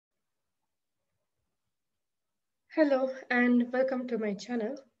Hello and welcome to my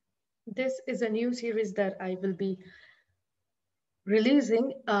channel. This is a new series that I will be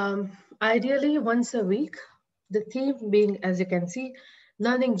releasing ideally once a week. The theme being, as you can see,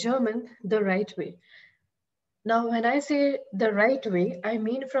 learning German the right way. Now, when I say the right way, I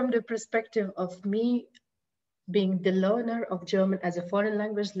mean from the perspective of me being the learner of German as a foreign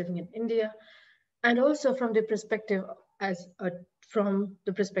language living in India, and also from the perspective from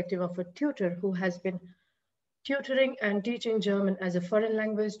the perspective of a tutor who has been tutoring and teaching German as a foreign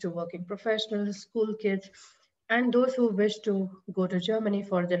language to working professionals, school kids, and those who wish to go to Germany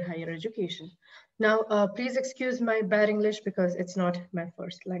for their higher education. Now, please excuse my bad English because it's not my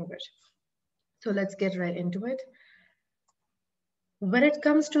first language. So let's get right into it. When it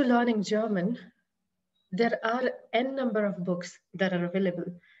comes to learning German, there are n number of books that are available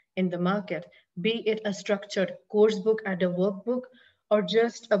in the market, be it a structured course book and a workbook, or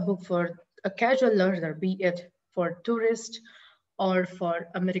just a book for a casual learner, be it for tourists or for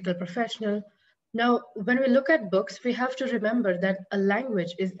a medical professional. Now, when we look at books, we have to remember that a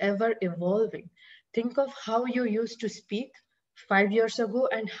language is ever evolving. Think of how you used to speak 5 years ago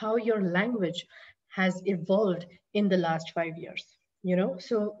and how your language has evolved in the last 5 years.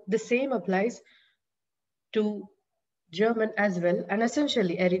 So the same applies to German as well, and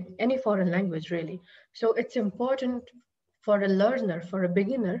essentially any foreign language really. So it's important for a learner, for a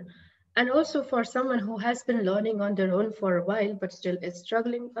beginner, and also for someone who has been learning on their own for a while, but still is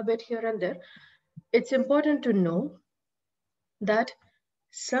struggling a bit here and there. It's important to know that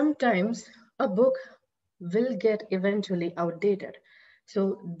sometimes a book will get eventually outdated.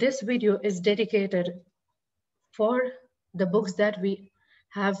 So this video is dedicated for the books that we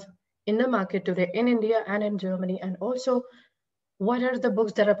have in the market today in India and in Germany, and also what are the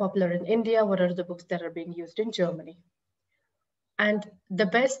books that are popular in India, what are the books that are being used in Germany. And the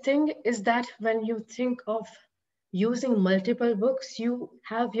best thing is that when you think of using multiple books, you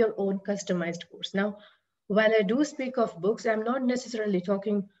have your own customized course. Now, while I do speak of books, I'm not necessarily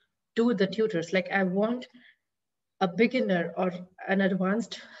talking to the tutors. Like I want a beginner or an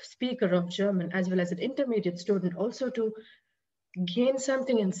advanced speaker of German, as well as an intermediate student, also to gain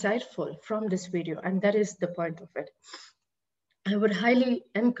something insightful from this video. And that is the point of it. I would highly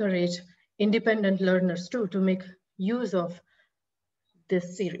encourage independent learners too to make use of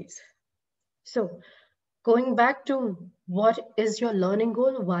this series. So going back to what is your learning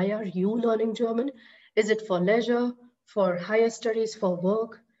goal? Why are you learning German? Is it for leisure, for higher studies, for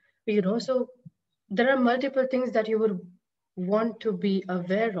work? So there are multiple things that you would want to be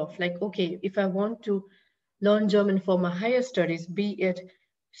aware of. Like, okay, if I want to learn German for my higher studies, be it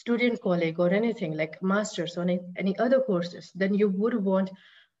student colleague or anything like masters or any other courses, then you would want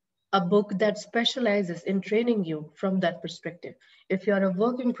a book that specializes in training you from that perspective. If you're a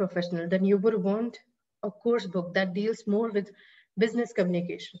working professional, then you would want a course book that deals more with business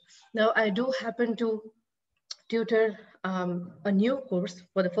communication. Now, I do happen to tutor a new course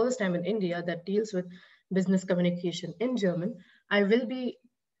for the first time in India that deals with business communication in German. I will be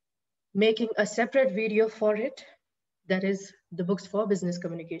making a separate video for it, that is the books for business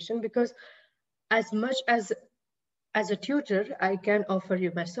communication, because as much as a tutor, I can offer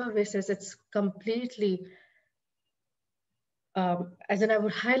you my services. It's completely, as in I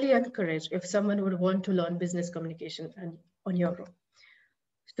would highly encourage if someone would want to learn business communication and on your own.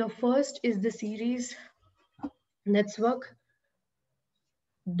 So first is the series Netzwerk.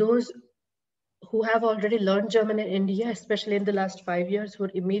 Those who have already learned German in India, especially in the last 5 years,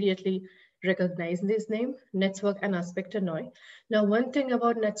 would immediately recognize this name, Netzwerk and Aspekte Neu. Now, one thing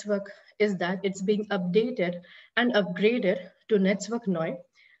about Netzwerk is that it's being updated and upgraded to Netzwerk Neu.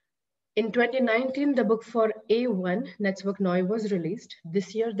 In 2019, the book for A1, Netzwerk Neu, was released.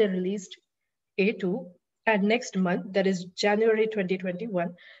 This year, they released A2. And next month, that is January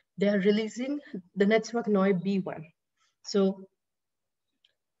 2021, they are releasing the Netzwerk Neu B1. So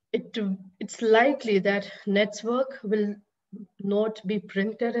it's likely that Netzwerk will not be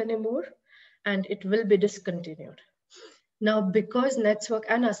printed anymore and it will be discontinued. Now, because Netzwerk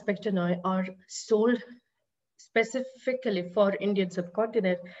and Aspekte Neu are sold specifically for Indian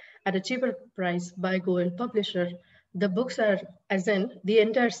subcontinent at a cheaper price by Goel Publisher, the books are, as in the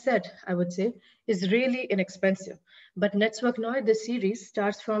entire set, I would say, is really inexpensive. But Netzwerk Neu, the series,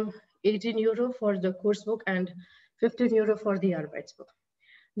 starts from 18 euro for the course book and 15 euro for the Arbeitsbook.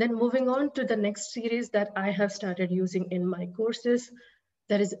 Then moving on to the next series that I have started using in my courses,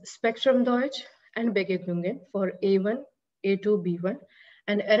 that is Spektrum Deutsch and Begegnungen for A1, A2, B1,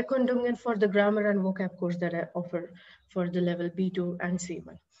 and Erkundungen for the grammar and vocab course that I offer for the level B2 and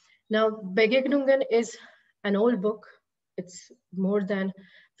C1. Now, Begegnungen is an old book. It's more than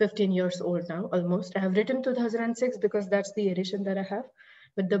 15 years old now, almost. I have written 2006 because that's the edition that I have,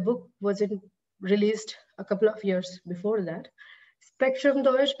 but the book wasn't released a couple of years before that. Spectrum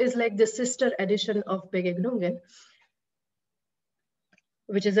Deutsch is like the sister edition of Begegnungen,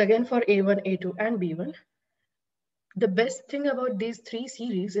 which is again for A1, A2, and B1. The best thing about these three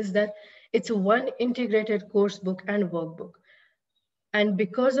series is that it's one integrated course book and workbook. And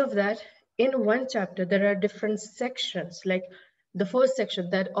because of that, in one chapter, there are different sections, like the first section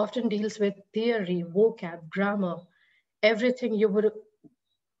that often deals with theory, vocab, grammar, everything you would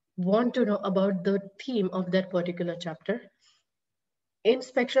want to know about the theme of that particular chapter. In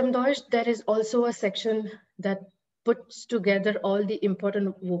Spectrum Deutsch, there is also a section that puts together all the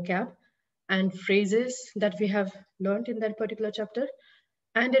important vocab and phrases that we have learned in that particular chapter.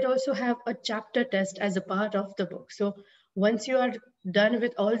 And it also have a chapter test as a part of the book. So once you are done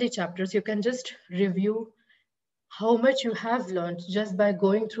with all the chapters, you can just review how much you have learned just by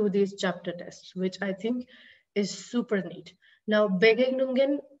going through these chapter tests, which I think is super neat. Now,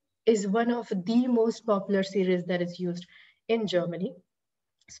 Begegnungen is one of the most popular series that is used in Germany.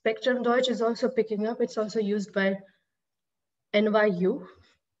 Spectrum Deutsch is also picking up. It's also used by NYU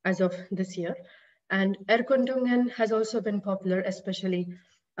as of this year. And Erkundungen has also been popular, especially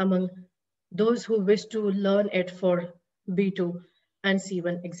among those who wish to learn it for B2 and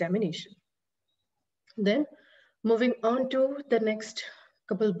C1 examination. Then moving on to the next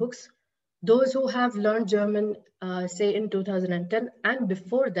couple books, those who have learned German, say in 2010 and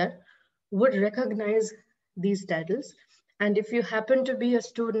before that, would recognize these titles. And if you happen to be a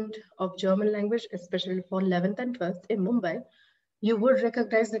student of German language, especially for 11th and 12th in Mumbai, you would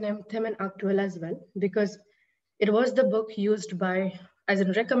recognize the name Themen Aktuell as well, because it was the book used by, as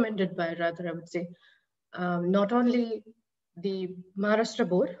in recommended by, rather, I would say, not only the Maharashtra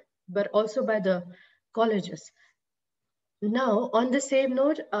board, but also by the colleges. Now, on the same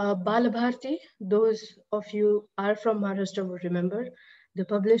note, Balabharti, those of you are from Maharashtra would remember, the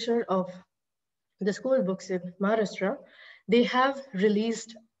publisher of the school books in Maharashtra, they have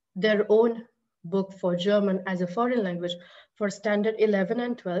released their own book for German as a foreign language for standard 11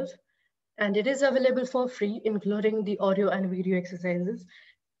 and 12. And it is available for free, including the audio and video exercises.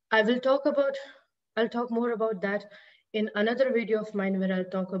 I'll talk more about that in another video of mine where I'll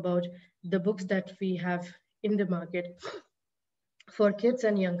talk about the books that we have in the market for kids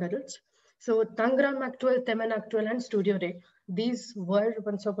and young adults. So Tangram Aktuell, Themen Aktuell, and Studio Day, these were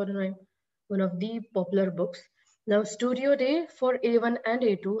once upon a time one of the popular books. Now Studio Day for A1 and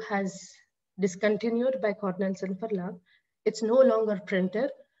A2 has discontinued by Cornelsen Verlag. It's no longer printed,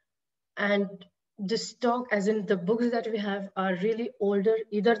 and the stock, as in the books that we have, are really older,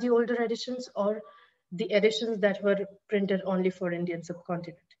 either the older editions or the editions that were printed only for Indian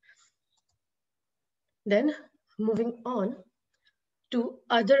subcontinent. Then moving on to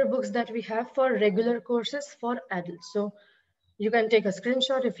other books that we have for regular courses for adults. So you can take a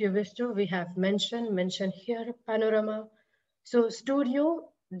screenshot if you wish to. We have mention here, Panorama. So Studio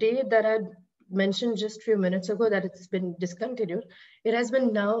Day that I mentioned just a few minutes ago that it's been discontinued, it has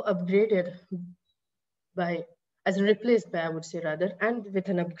been now upgraded by, as in replaced by, I would say rather, and with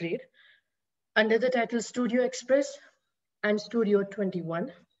an upgrade under the title Studio Express and Studio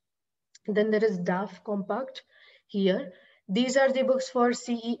 21. Then there is DAF Compact here. These are the books for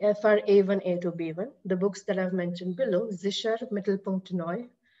CEFR A1, A2, B1. The books that I've mentioned below, Sicher, Mittelpunkt Neu,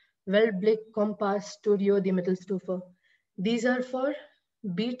 Weltblick, Kompass, Studio, die Mittelstufe. These are for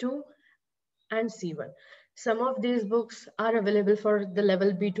B2 and C1. Some of these books are available for the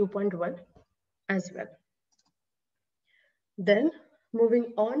level B2.1 as well. Then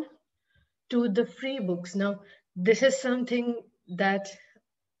moving on to the free books. Now, this is something that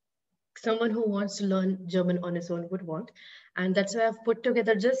someone who wants to learn German on his own would want. And that's why I've put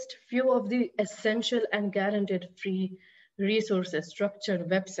together just few of the essential and guaranteed free resources, structured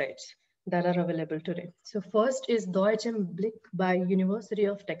websites that are available today. So first is Deutsch im Blick by University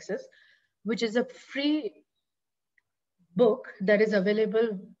of Texas, which is a free book that is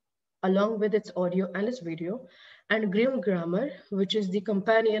available along with its audio and its video, and Grim Grammar, which is the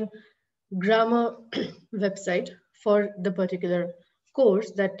companion grammar website for the particular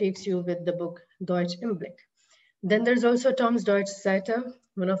course that takes you with the book Deutsch im Blick. Then there's also Tom's Deutsch Seite,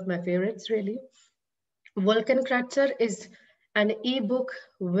 one of my favorites really. Wolkenkratzer is an ebook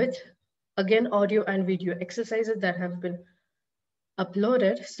with, again, audio and video exercises that have been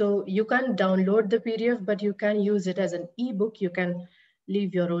uploaded. So you can download the PDF, but you can use it as an ebook. You can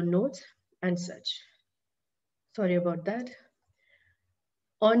leave your own notes and such. Sorry about that.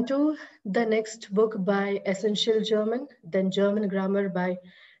 On to the next book by Essential German, then German Grammar by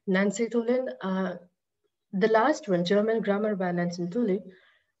Nancy Tulin. The last one, German Grammar by Nancy Tulin,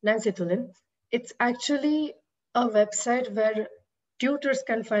 Nancy Tulin. It's actually a website where tutors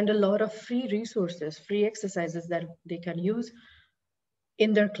can find a lot of free resources, free exercises that they can use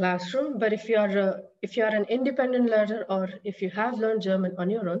in their classroom. But if you are an independent learner, or if you have learned German on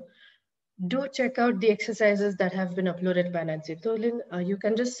your own, do check out the exercises that have been uploaded by Nancy Tolin. You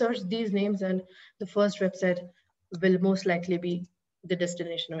can just search these names and the first website will most likely be the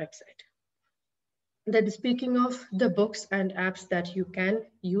destination website. Then speaking of the books and apps that you can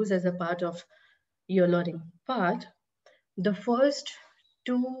use as a part of your learning part, the first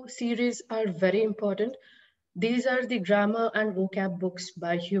two series are very important. These are the grammar and vocab books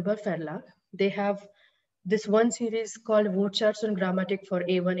by Hueber Verlag. They have this one series called Wortschatz und Grammatik for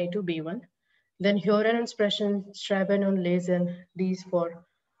A1, A2, B1. Then Hören und Sprechen, Schreiben und Lesen, these for,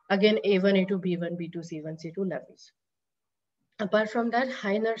 again, A1, A2, B1, B2, C1, C2 levels. Apart from that,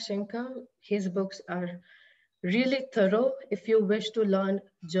 Heiner Schenker, his books are really thorough. If you wish to learn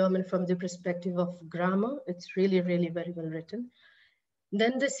German from the perspective of grammar, it's really, really very well written.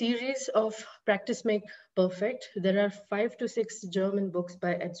 Then the series of Practice Make Perfect. There are 5 to 6 German books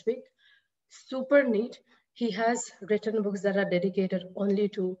by Edswig. Super neat. He has written books that are dedicated only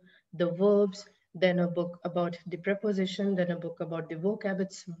to the verbs, then a book about the preposition, then a book about the vocab.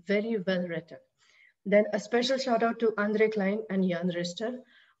 It's very well written. Then a special shout out to Andre Klein and Jan Richter.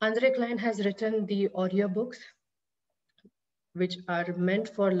 Andre Klein has written the audiobooks, which are meant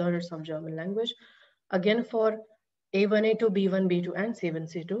for learners of German language, again for A1, A2, B1, B2, and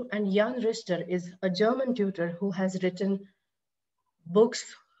C1, C2. And Jan Richter is a German tutor who has written books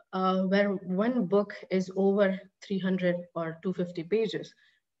where one book is over 300 or 250 pages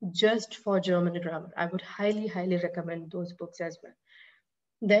just for German grammar. I would highly, highly recommend those books as well.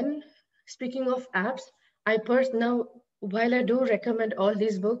 Then, speaking of apps, now, while I do recommend all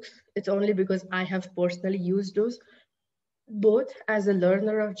these books, it's only because I have personally used those, both as a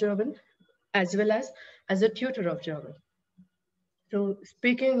learner of German as well as a tutor of German. So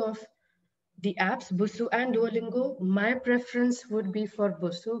speaking of the apps, Busuu and Duolingo, my preference would be for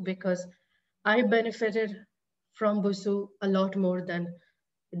Busuu because I benefited from Busuu a lot more than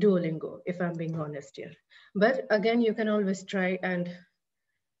Duolingo, if I'm being honest here. But again, you can always try and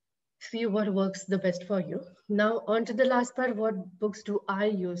see what works the best for you. Now, on to the last part, what books do I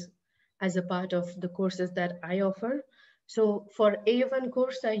use as a part of the courses that I offer? So for A1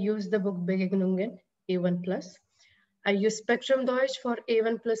 course, I use the book Begegnungen, A1 Plus. I use Spectrum Deutsch for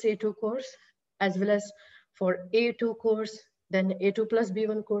A1 plus A2 course, as well as for A2 course, then A2 plus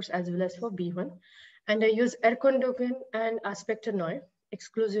B1 course, as well as for B1. And I use Erkundungen and Aspekte Neu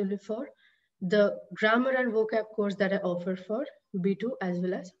exclusively for the grammar and vocab course that I offer for B2 as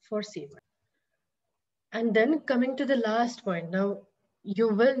well as for C1. And then coming to the last point, now you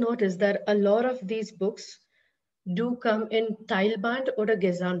will notice that a lot of these books do come in Teilband or a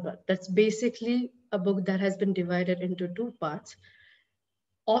Gesamtband. That's basically a book that has been divided into two parts.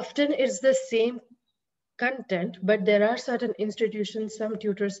 Often it's the same content, but there are certain institutions, some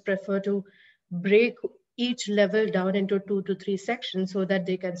tutors prefer to break each level down into 2 to 3 sections so that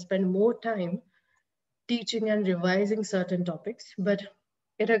they can spend more time teaching and revising certain topics. But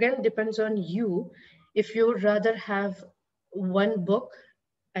it again depends on you. If you would rather have one book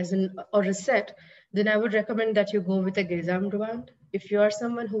as an or a set, then I would recommend that you go with a Gesamtband. If you are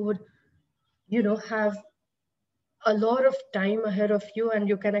someone who would, have a lot of time ahead of you and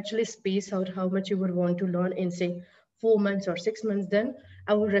you can actually space out how much you would want to learn in say 4 months or 6 months, then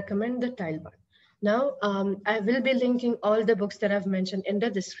I would recommend the Teilband. Now, I will be linking all the books that I've mentioned in the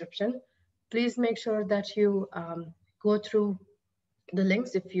description. Please make sure that you go through the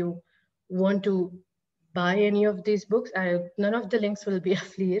links if you want to buy any of these books. None of the links will be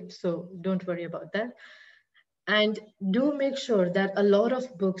affiliate, so don't worry about that. And do make sure that a lot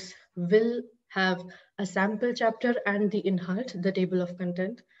of books will have a sample chapter and the Inhalt, the table of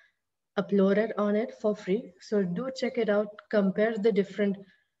content, uploaded on it for free. So do check it out, compare the different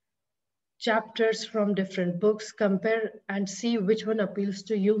chapters from different books, compare and see which one appeals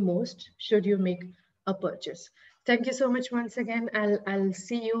to you most should you make a purchase. Thank you so much once again. I'll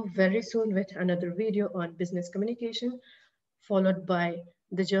see you very soon with another video on business communication, followed by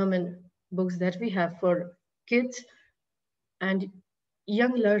the German books that we have for kids and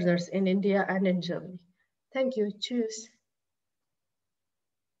young learners in India and in Germany. Thank you. Cheers.